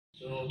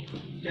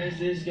guys,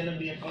 this is gonna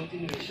be a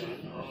continuation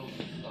of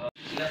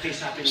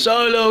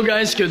So hello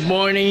guys, good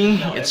morning.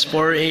 It's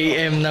 4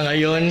 AM na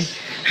ngayon.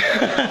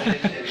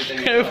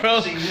 Hey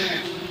bro.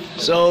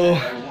 So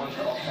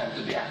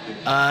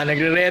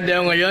nagre-ready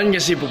ako ngayon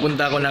kasi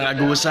pupunta ako ng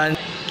Agusan.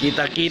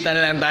 Kita-kita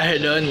na lang tayo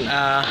doon.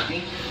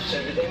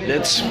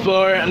 Let's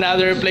explore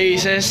another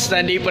places na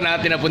hindi pa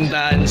natin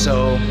napuntahan.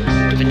 So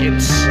to the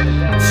kids,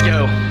 let's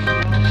go.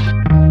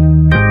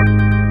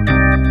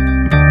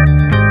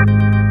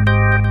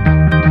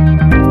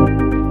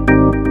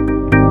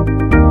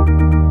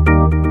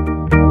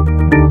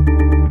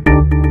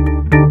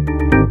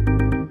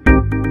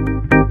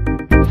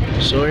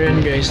 So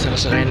yun guys,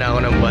 nakasakay na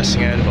ako ng bus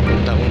ngayon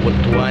papunta akong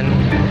Butuan.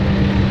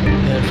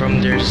 And from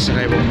there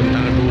sasakay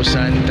papunta ng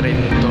Agusan,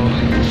 Trento.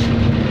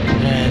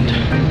 And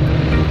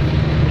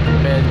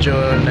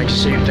medyo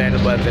nag-save tayo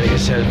ng battery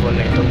kasi cellphone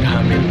na itong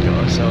gamit ko.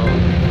 So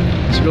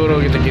siguro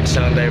kita-kits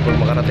na lang tayo pag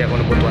makarating ako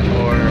ng Butuan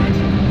or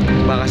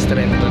bakas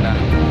Trento na.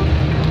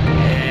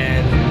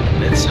 And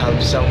let's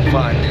have some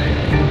fun.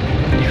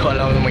 Hindi ko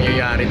alam ano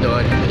mangyayari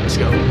doon. Let's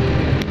go.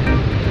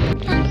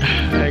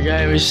 Hi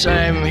guys,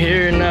 I'm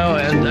here now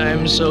and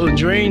I'm so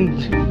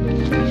drained.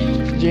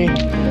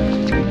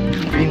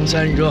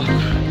 Pinsan ko,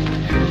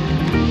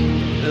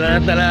 wala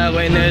na talaga ako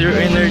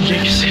energy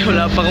kasi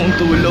wala pa akong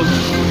tulog.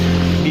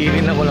 Hindi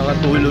rin ako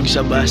nakatulog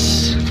sa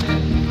bus.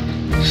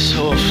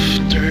 So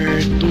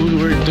after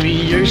 2 or 3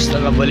 years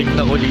nakabalik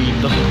na ako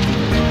dito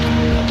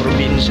sa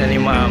probinsya ni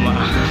mama.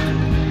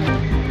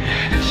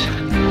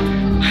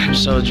 I'm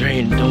so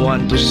drained, don't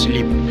want to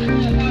sleep.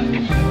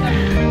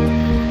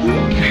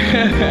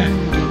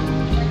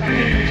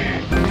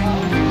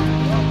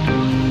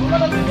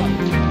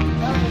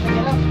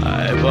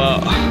 Ay po.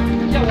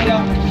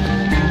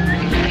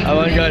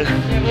 Abangan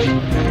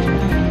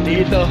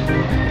dito.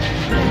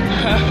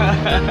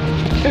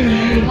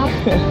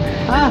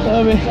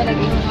 Sabi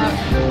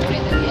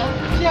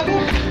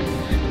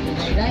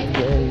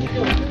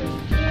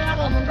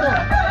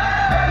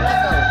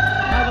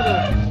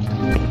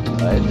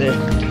Ate,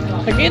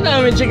 nakita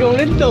namin siya kung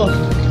nito.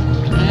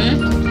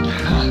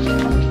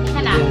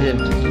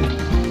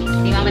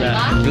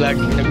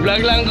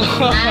 Nag-vlog lang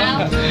ko.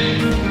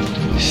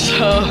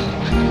 So,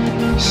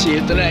 see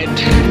you tonight.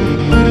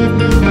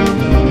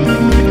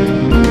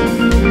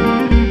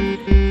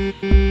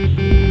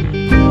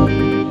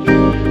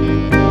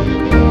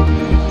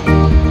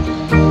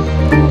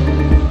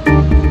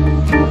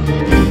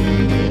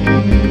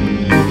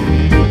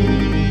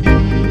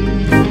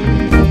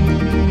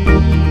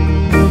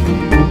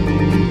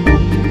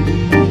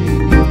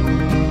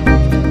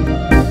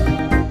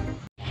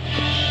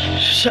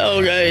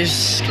 So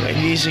guys,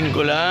 nagising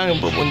ko lang.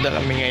 Pupunta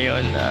kami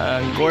ngayon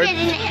ng court.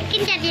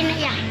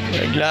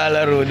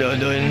 Naglalaro daw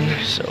doon.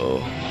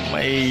 So,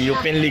 may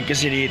open league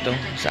kasi dito.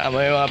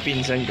 Sama yung mga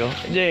pinsan ko.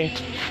 Jay!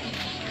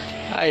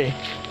 Hi!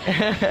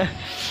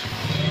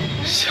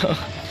 So,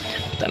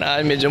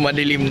 tanahan medyo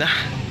madilim na.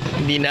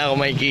 Hindi na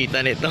ako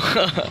makikita nito.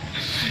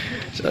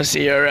 So,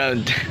 see you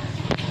around.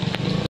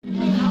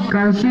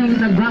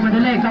 Kausing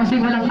nagmamadali. Kausing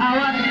walang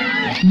awat.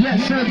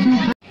 Yes sir,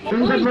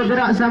 tungkol mo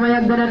dira sa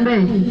mayagdanan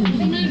be.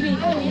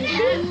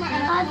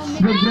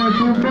 Good for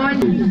 2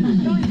 points.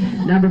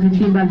 Number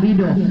 15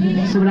 Balbido.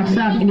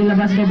 Sumalaksak,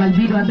 inilabas kay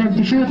Balbido.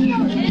 Attempt to shoot.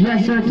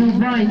 Yes sir, 2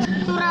 points.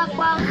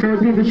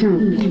 14 to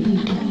shoot.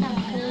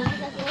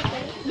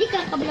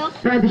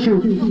 Try to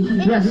shoot.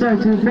 Yes sir,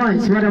 2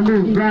 points. What a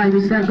move by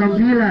Mr.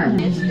 Campilan.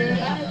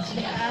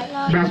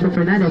 Back to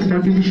Fernandez,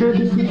 14 to shoot.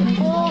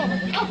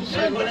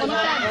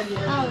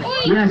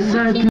 Yes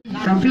sir,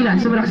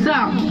 Campilan,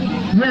 sumalaksak.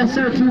 Yes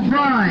sir, 2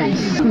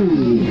 points.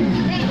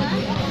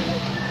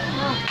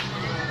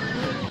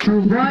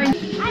 2 points.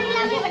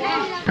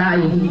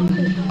 Tie.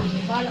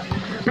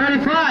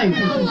 35.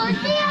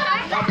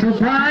 2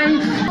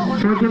 points.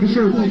 40 to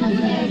shoot.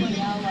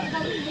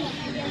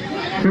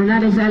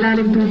 Fernandez sa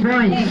ilalim, 2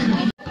 points.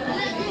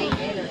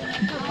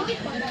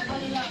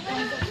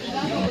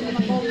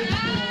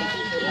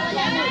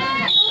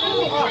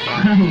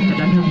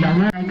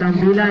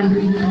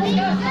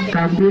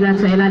 Campilan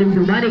sa ilalim,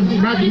 Dumanig.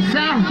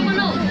 Mag-isa.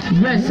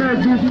 Yes sir,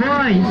 2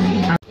 points.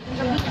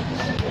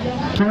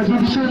 40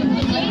 to shoot.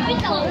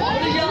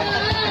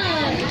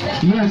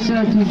 Yes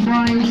sir, 2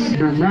 points.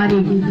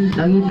 Dumanig.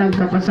 Nangitag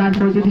kapasan,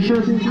 40 to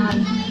shoot.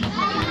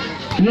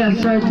 Yes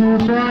sir, 2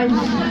 points.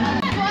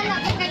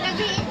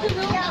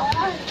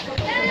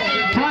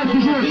 5 to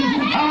shoot.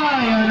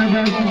 Ay, ano ba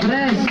yung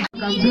press?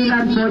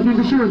 Campilan, 40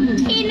 to shoot.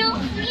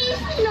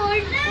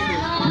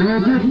 No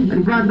good.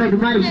 Rebound by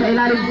Dumanig sa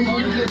ilalim.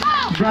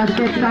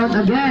 Basket count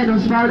again on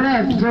foul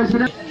ref.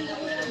 Jersey na.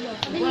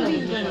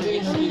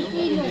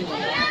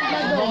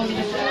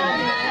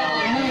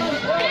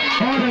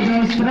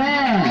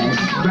 Stress.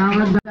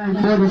 Bangat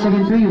for the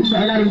second free.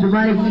 Sa ilalim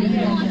Dumanig.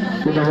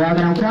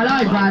 Tinawagan ang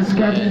foul.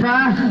 Basket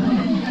pa.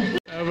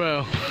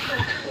 Bro.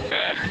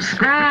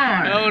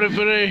 Score. Oh,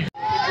 referee.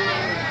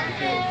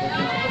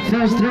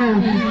 First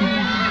throw.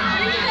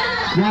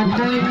 1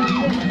 point.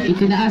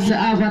 Itinaas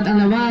sa apat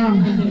ang lamang.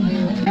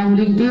 Ang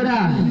huling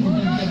tira.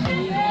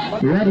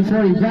 Ready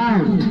for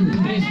rebound.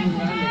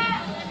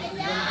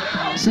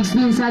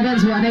 16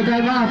 seconds, one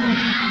time off.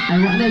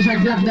 And one shot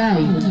clock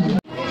day.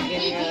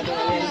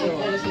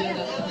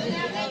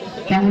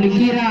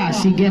 Panglikira,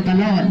 sige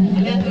talon.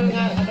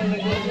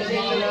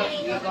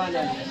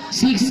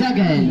 6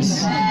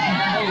 seconds.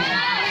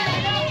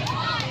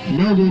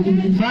 No good.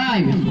 5.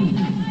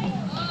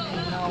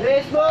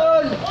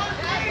 Baseball!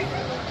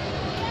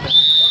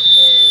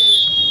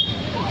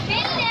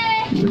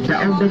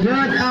 Taong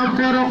dagot ang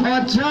purok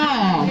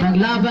 8.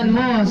 Paglaban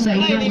mo sa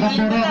inyong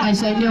kapurok ay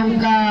sa inyong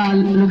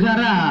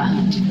kalugara.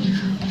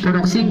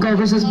 Purok 5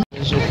 versus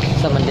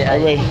Sa mandi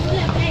ay.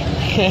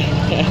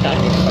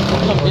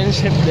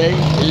 Championship day.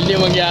 Hindi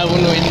magyabon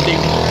no hindi.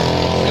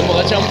 Yung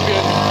mga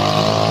champion.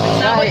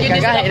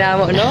 Kagahi na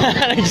mo, no?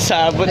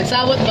 Nagsabot.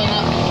 Nagsabot ba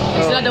nga?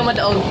 Sila daw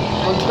madaon.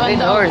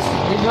 Red horse.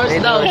 Red horse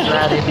daw.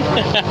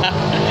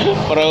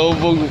 Para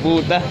ubog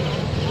puta.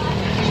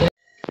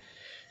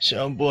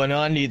 So po,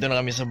 andito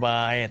na kami sa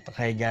bahay at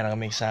nakahiga na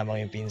kami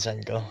kasama yung pinsan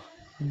ko.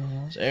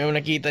 So yung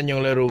nakita nyo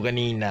yung laro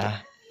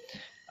kanina,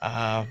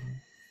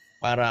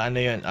 para ano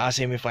yun,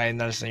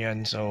 semifinals na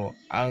yun. So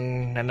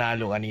ang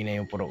nanalo kanina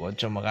yung Puro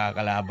 8,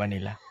 makakalaban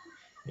nila.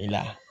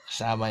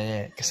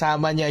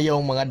 Kasama niya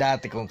yung mga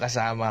dati kong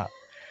kasama.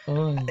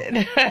 Oh.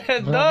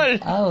 Tol!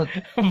 Out.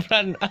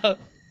 Run out.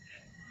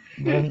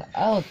 Burn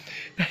out.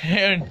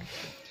 Ayun.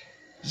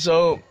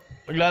 So,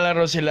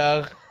 maglalaro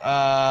sila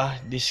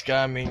this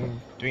coming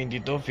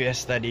 22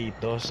 Fiesta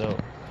dito. So,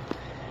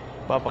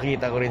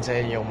 papakita ko rin sa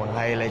inyo yung mga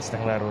highlights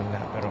ng laro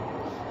na. Pero,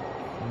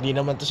 hindi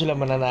naman to sila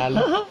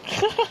mananalo.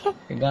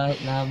 Kagahi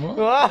na mo.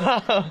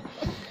 Wow!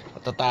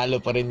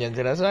 Tatalo pa rin yan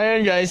sila. So,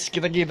 ayun guys,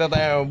 kita-kita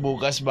tayo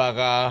bukas.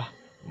 Baka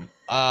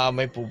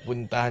may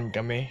pupuntahan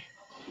kami.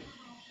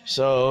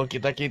 So,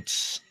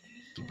 kita-kits.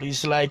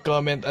 Please like,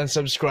 comment, and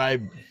subscribe.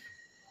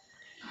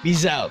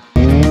 Peace out.